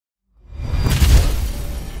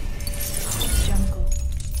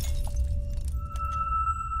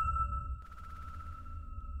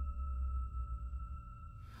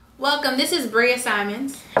Welcome, this is Bria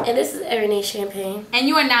Simons. And this is Renee Champagne. And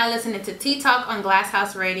you are now listening to Tea Talk on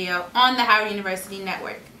Glasshosue Radio on the Howard University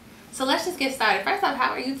Network. So let's just get started. First off,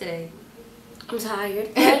 how are you today? I'm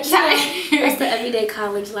tired. That's the everyday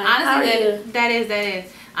college life. Honestly, how are you? That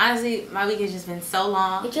is. Honestly, my week has just been so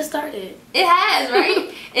long. It just started. It has,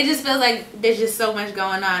 right? It just feels like there's just so much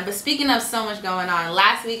going on. But speaking of so much going on,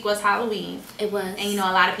 last week was Halloween. It was. And you know,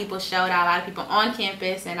 a lot of people showed out. A lot of people on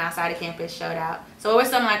campus and outside of campus showed out. So what were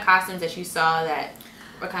some like costumes that you saw that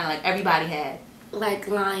were kind of like everybody had? Like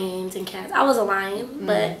lions and cats. I was a lion,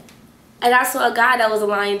 but and I saw a guy that was a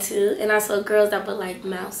lion too, and I saw girls that were like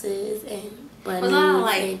mouses and bunnies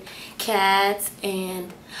and cats,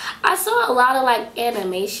 and I saw a lot of like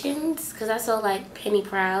animations because I saw like Penny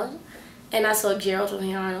Proud, and I saw Gerald from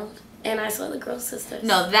Hey Arnold, and I saw the Girl Sisters.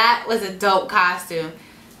 No, that was a dope costume.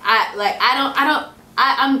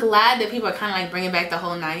 I'm glad that people are kind of like bringing back the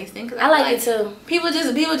whole 90s thing. Cause I like it too. People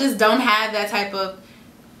just don't have that type of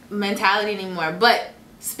mentality anymore. But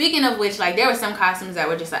speaking of which, like there were some costumes that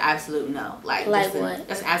were just an absolute no. Like what?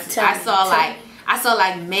 Just absolute. I saw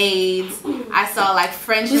like maids. I saw like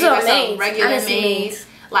French maids. I saw regular maids.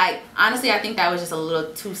 Like honestly, I think that was just a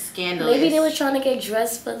little too scandalous. Maybe they were trying to get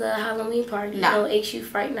dressed for the Halloween party. No. You know, HU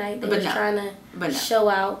Fright Night. They were trying to show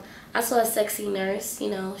out. I saw a sexy nurse. You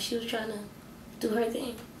know, she was trying to do her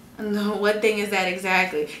thing. No, what thing is that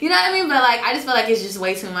exactly? You know what I mean? But like, I just feel like it's just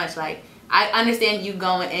way too much. Like, I understand you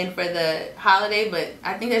going in for the holiday, but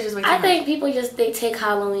I think that's just way too much. I think people they take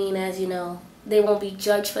Halloween as, you know, they won't be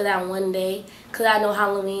judged for that one day. Because I know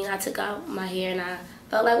Halloween, I took out my hair and I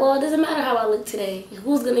felt like, well, it doesn't matter how I look today.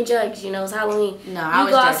 Who's going to judge? You know, it's Halloween. No, I was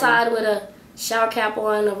You go outside with a shower cap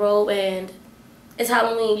on, a robe, and it's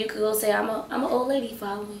Halloween. You could go say, I'm an old lady for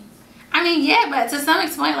Halloween. I mean, yeah, but to some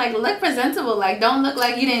extent, like, look presentable. Like, don't look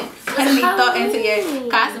like you didn't put any thought into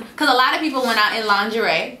your costume. Because a lot of people went out in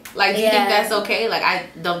lingerie. Like, do you think that's okay? Like, I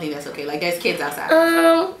don't think that's okay. Like, there's kids outside.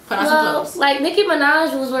 Put on some clothes. Like, Nicki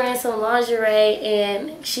Minaj was wearing some lingerie,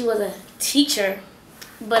 and she was a teacher.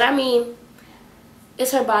 But, I mean,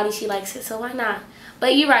 it's her body. She likes it, so why not?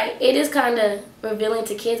 But you're right. It is kind of revealing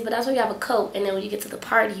to kids, but that's when you have a coat. And then when you get to the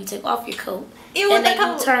party, you take off your coat. And then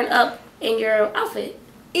you turn up in your outfit.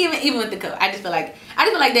 Even with the coat, I just feel like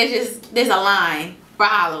there's a line for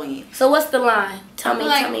Halloween. So what's the line? Tell me.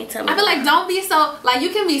 I feel like don't be so like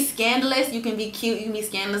you can be scandalous, you can be cute, you can be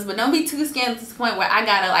scandalous, but don't be too scandalous to the point where I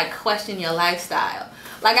gotta like question your lifestyle.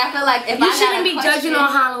 Like I feel like if you shouldn't be judging on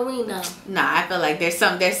Halloween though. Nah, I feel like there's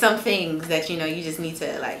some things that you know you just need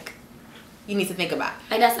to like think about.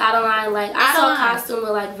 Like that's out of line. Like I saw a costume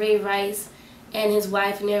with like Ray Rice and his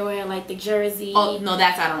wife, and they're wearing like the jersey. Oh no,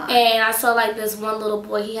 that's out of line. And I saw like this one little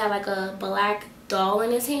boy. He had like a black doll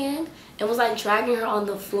in his hand and was like dragging her on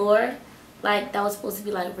the floor, like that was supposed to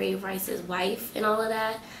be like Ray Rice's wife and all of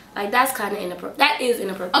that. Like that's kind of inappropriate. That is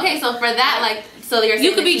inappropriate. Okay, so for that, like, so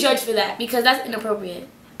you could be judged for that because that's inappropriate.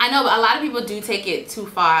 I know, but a lot of people do take it too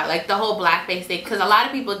far, like the whole blackface thing, because a lot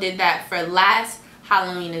of people did that for last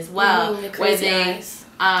Halloween as well, where they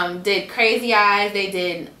did crazy eyes. They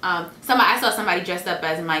did I saw somebody dressed up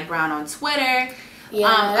as Mike Brown on Twitter.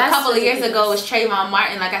 Yeah, a couple of years ago was Trayvon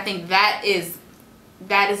Martin. Like I think that is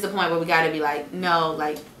the point where we got to be like, no,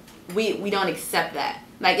 like we don't accept that.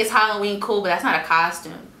 Like it's Halloween, cool, but that's not a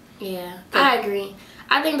costume. Yeah, I agree.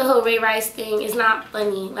 I think the whole Ray Rice thing is not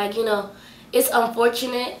funny. Like, you know, it's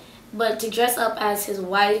unfortunate, but to dress up as his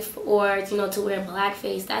wife or, you know, to wear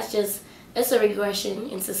blackface, it's a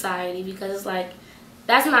regression in society because it's like,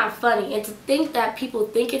 that's not funny. And to think that people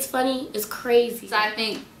think it's funny is crazy. So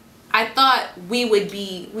I thought we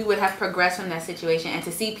would have progressed from that situation, and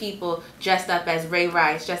to see people dressed up as Ray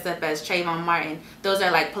Rice, dressed up as Trayvon Martin, those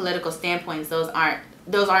are like political standpoints. Those are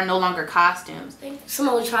no longer costumes.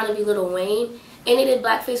 Someone was trying to be Lil Wayne, and they did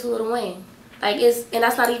blackface with Lil Wayne. Like and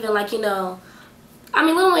that's not even like, you know, I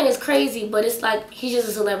mean Lil Wayne is crazy, but it's like he's just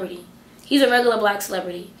a celebrity. He's a regular black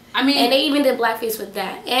celebrity. I mean, and they even did blackface with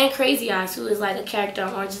that. And Crazy Eyes, who is like a character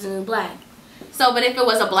on Orange Is the New Black. So, but if it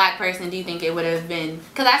was a black person, do you think it would have been?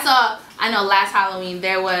 Because I know last Halloween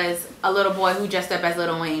there was a little boy who dressed up as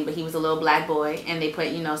Lil Wayne, but he was a little black boy, and they put,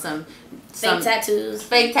 you know, some fake tattoos,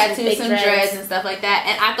 some dreads and stuff like that,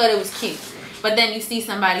 and I thought it was cute. But then you see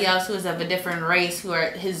somebody else who is of a different race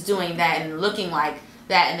who's doing that and looking like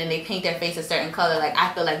that, and then they paint their face a certain color. Like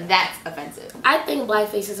I feel like that's offensive. I think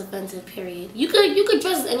blackface is offensive. Period. You could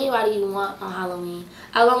dress as anybody you want on Halloween,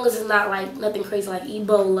 as long as it's not like nothing crazy like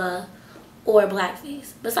Ebola or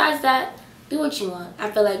blackface. Besides that, do what you want. I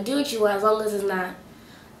feel like do what you want as long as it's not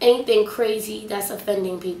anything crazy that's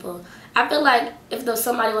offending people. I feel like if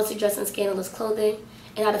somebody wants to dress in scandalous clothing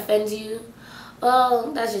and that offends you,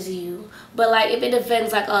 Well, that's just you. But like, if it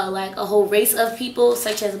offends like a whole race of people,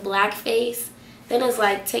 such as blackface, then it's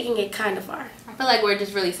like taking it kind of far. I feel like we're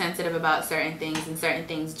just really sensitive about certain things, and certain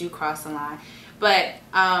things do cross the line. But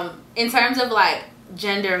in terms of like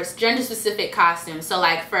gender specific costumes, so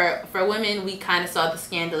like for women, we kind of saw the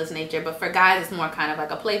scandalous nature, but for guys, it's more kind of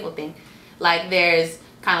like a playful thing. Like there's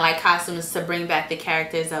kind of like costumes to bring back the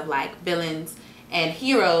characters of like villains and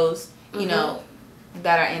heroes, you know,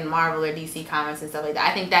 that are in Marvel or DC comics and stuff like that.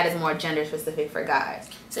 I think that is more gender specific for guys.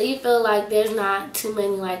 So you feel like there's not too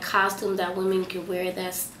many like costumes that women can wear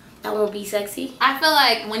that won't be sexy? I feel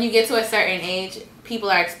like when you get to a certain age,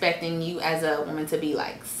 people are expecting you as a woman to be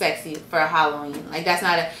like sexy for Halloween. Like that's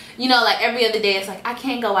not a, you know, like every other day it's like I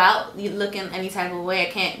can't go out looking any type of way.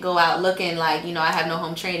 I can't go out looking like, you know, I have no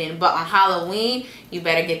home training. But on Halloween, you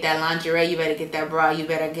better get that lingerie, you better get that bra, you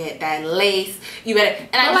better get that lace, you better. And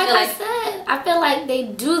I feel like they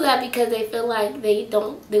do that because they feel like they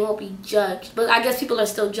won't be judged. But I guess people are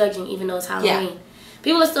still judging even though it's Halloween. Yeah.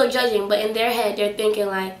 People are still judging, but in their head they're thinking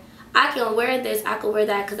like, I can wear this, I can wear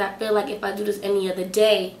that, because I feel like if I do this any other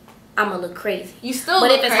day, I'm going to look crazy. You still look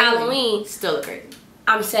crazy. But if it's Halloween, still look crazy.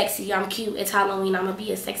 I'm sexy, I'm cute, it's Halloween, I'm going to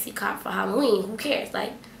be a sexy cop for Halloween. Who cares?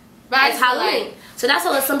 Like, but it's Halloween. Like, so that's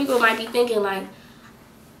what some people might be thinking, like,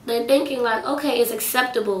 they're thinking like, okay, it's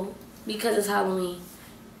acceptable because it's Halloween.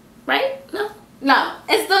 Right? No,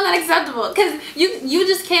 it's still not acceptable because you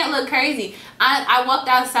just can't look crazy. I walked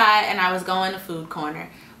outside and I was going to food corner.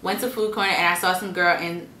 Went to food corner and I saw some girl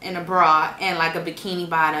in a bra and like a bikini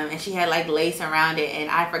bottom, and she had like lace around it, and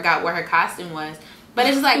I forgot what her costume was. But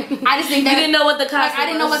it's just like, I just think that you didn't know what the costume was. I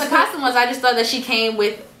didn't know what the costume was. I just thought that she came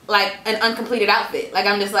with like an uncompleted outfit. Like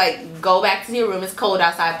I'm just like, go back to your room. It's cold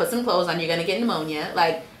outside. Put some clothes on. You're gonna get pneumonia.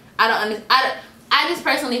 Like I just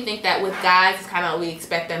personally think that with guys, it's kind of we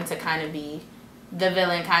expect them to kind of be the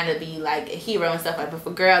villain, kind of be like a hero and stuff like that. But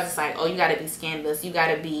for girls, it's like, oh, you gotta be scandalous, you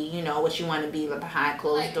gotta be, you know, what you want to be behind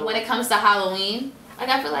closed doors. When it comes to Halloween, like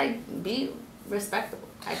I feel like be respectable,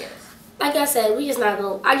 I guess. Like I said, we just not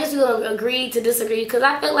gonna, I guess we're gonna agree to disagree, because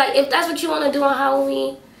I feel like if that's what you want to do on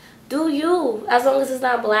Halloween, do you, as long as it's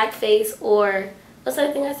not blackface or what's the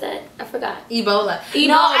other thing I said? I forgot. Ebola.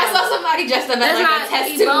 No, I saw somebody dressed up as like a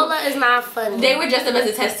test tube. Ebola is not funny. They were dressed up as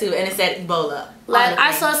a test tube and it said Ebola. Like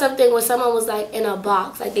I saw something where someone was like in a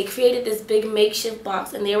box. Like they created this big makeshift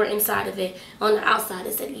box and they were inside of it. On the outside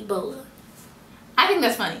it said Ebola. I think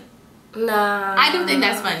that's funny. Nah. I do think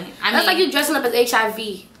that's funny. That's like you dressing up as HIV.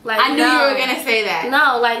 Like I knew you were gonna say that.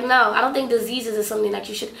 No. I don't think diseases is something that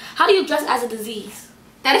you should. How do you dress as a disease?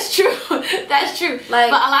 That is true. That's true.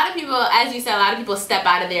 Like, but a lot of people, as you said, a lot of people step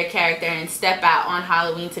out of their character and step out on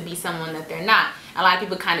Halloween to be someone that they're not. A lot of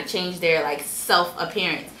people kind of change their like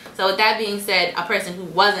self-appearance. So with that being said, a person who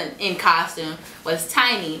wasn't in costume was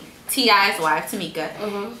Tiny, T.I.'s wife, Tamika.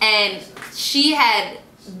 And she had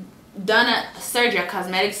done a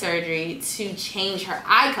cosmetic surgery to change her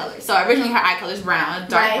eye color. So originally her eye color is brown,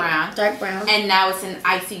 dark brown. And now it's an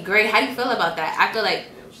icy gray. How do you feel about that? I feel like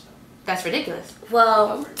that's ridiculous.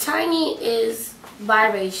 Well, Tiny is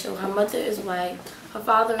biracial. Her mother is white. Her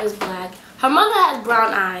father is black. Her mother has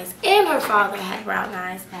brown eyes, and her father had brown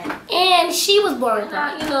eyes. And she was born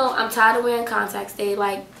brown. You know, I'm tired of wearing contacts. They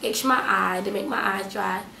like itch my eye. They make my eyes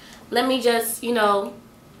dry. Let me just, you know,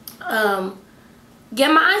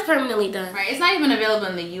 get my eyes permanently done. Right. It's not even available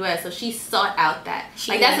in the U.S., so she sought out that.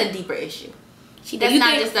 That's a deeper issue. That's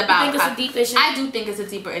not just about. You think it's a deep issue? I do think it's a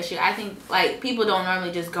deeper issue. I think like people don't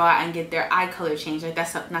normally just go out and get their eye color changed. Like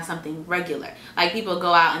that's not something regular. Like people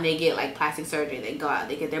go out and they get like plastic surgery. They go out,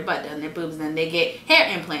 they get their butt done, their boobs done, they get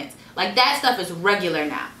hair implants. Like that stuff is regular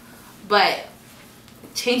now. But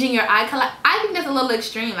changing your eye color, I think that's a little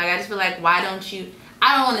extreme. Like I just feel like, why don't you?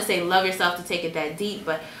 I don't want to say love yourself to take it that deep,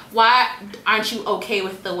 but why aren't you okay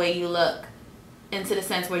with the way you look? Into the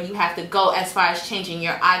sense where you have to go as far as changing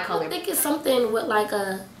your eye color. I think it's something with like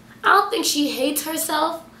I don't think she hates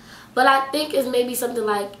herself, but I think it's maybe something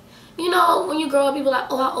like, you know, when you grow up, people are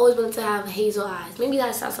like, oh, I always wanted to have hazel eyes. Maybe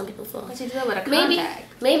that's how some people feel. What you do with a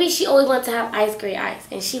contact? Maybe she always wanted to have ice gray eyes,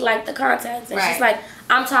 and she liked the contacts. And she's like,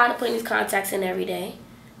 I'm tired of putting these contacts in every day.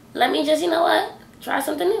 Let me just, you know what, try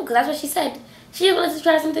something new. Because that's what she said. She wanted to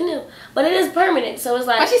try something new. But it is permanent, so it's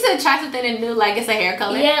like... But she said try something new, like it's a hair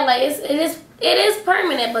color? Yeah, like it is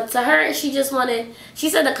permanent, but to her, she just wanted... She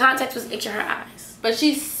said the contacts was itching her eyes. But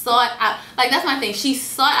she sought out... Like, that's my thing. She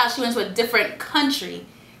sought out... She went to a different country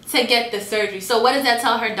to get the surgery. So what does that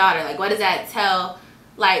tell her daughter? Like, what does that tell,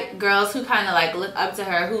 like, girls who kind of, like, look up to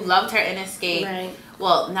her, who loved her in Escape? Right.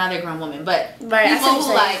 Well, now they're grown women, but people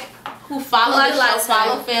who, like, who follow the show,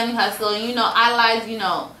 follow Family Hustle, and, you know, idolize, you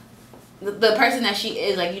know... the person that she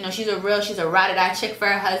is. Like, you know, she's a ride or die chick for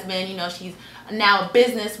her husband. You know, she's now a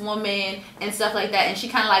businesswoman and stuff like that. And she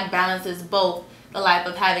kind of like balances both the life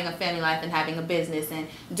of having a family life and having a business and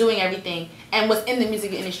doing everything and was in the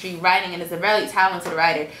music industry writing, and is a very talented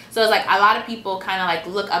writer. So it's like a lot of people kind of like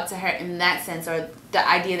look up to her in that sense, or the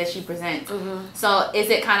idea that she presents. So is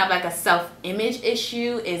it kind of like a self-image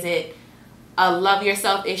issue? Is it a love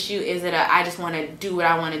yourself issue? Is it a I just want to do what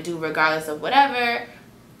I want to do regardless of whatever?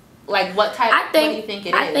 Like what do you think it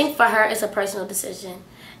is? I think for her it's a personal decision.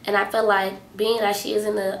 And I feel like being that she is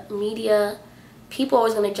in the media, people are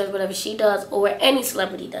always going to judge whatever she does or what any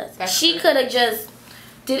celebrity does. She could have just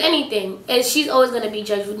did anything, and she's always going to be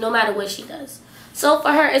judged no matter what she does. So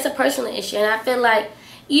for her, it's a personal issue. And I feel like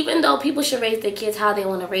even though people should raise their kids how they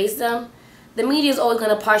want to raise them, the media is always going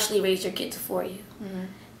to partially raise your kids for you.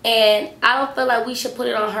 And I don't feel like we should put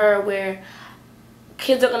it on her where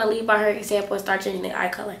kids are going to lead by her example and start changing their eye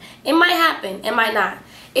color. It might happen. It might not.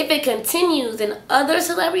 If it continues and other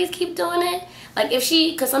celebrities keep doing it, like if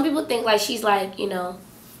she, because some people think like she's like, you know,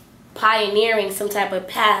 pioneering some type of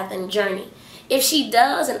path and journey. If she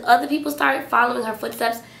does and other people start following her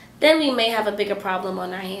footsteps, then we may have a bigger problem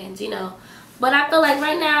on our hands, you know. But I feel like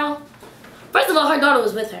right now, first of all, her daughter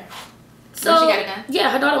was with her. So she got it done? Yeah,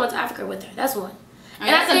 her daughter went to Africa with her. That's one. I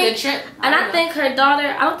mean, that's a good trip. And I think her daughter,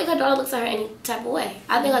 I don't think her daughter looks at her any type of way.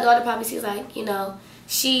 I think her daughter probably sees like, you know,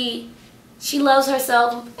 she loves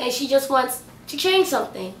herself and she just wants to change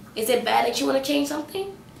something. Is it bad that you want to change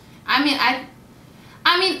something? I mean, I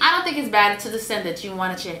don't think it's bad to the extent that you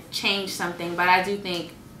want to change something, but I do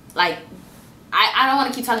think, like, I don't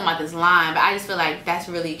want to keep talking about this line, but I just feel like that's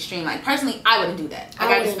really extreme. Like, personally, I wouldn't do that. Like,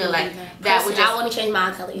 I just feel like that would just, I want to change my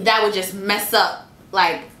eye color. That would just mess up,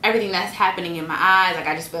 like, everything that's happening in my eyes. Like,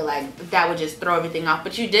 I just feel like that would just throw everything off.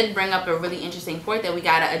 But you did bring up a really interesting point that we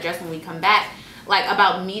got to address when we come back, like,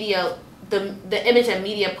 about media, the image that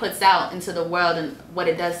media puts out into the world and what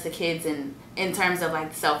it does to kids, and in terms of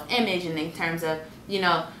like self-image and in terms of, you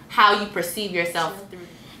know, how you perceive yourself.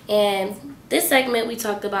 And this segment we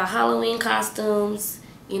talked about Halloween costumes,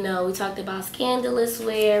 you know, we talked about scandalous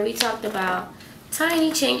wear, we talked about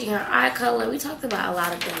Tiny changing her eye color, we talked about a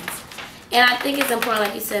lot of things. And I think it's important,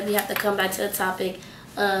 like you said, we have to come back to the topic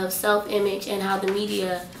of self-image and how the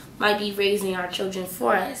media might be raising our children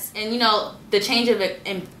for us. And you know, the change of it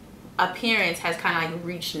in appearance has kind of like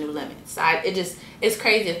reached new limits. It's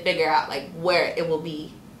crazy to figure out like where it will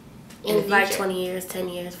be in like 20 years, 10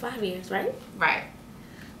 years, 5 years, right? Right.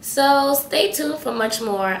 So stay tuned for much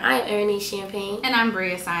more. I'm Ernie Champagne. And I'm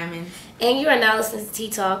Bria Simon. And you are now listening to Tea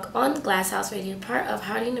Talk on the Glasshouse Radio, part of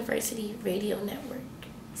Howard University Radio Network.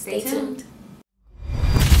 Stay tuned.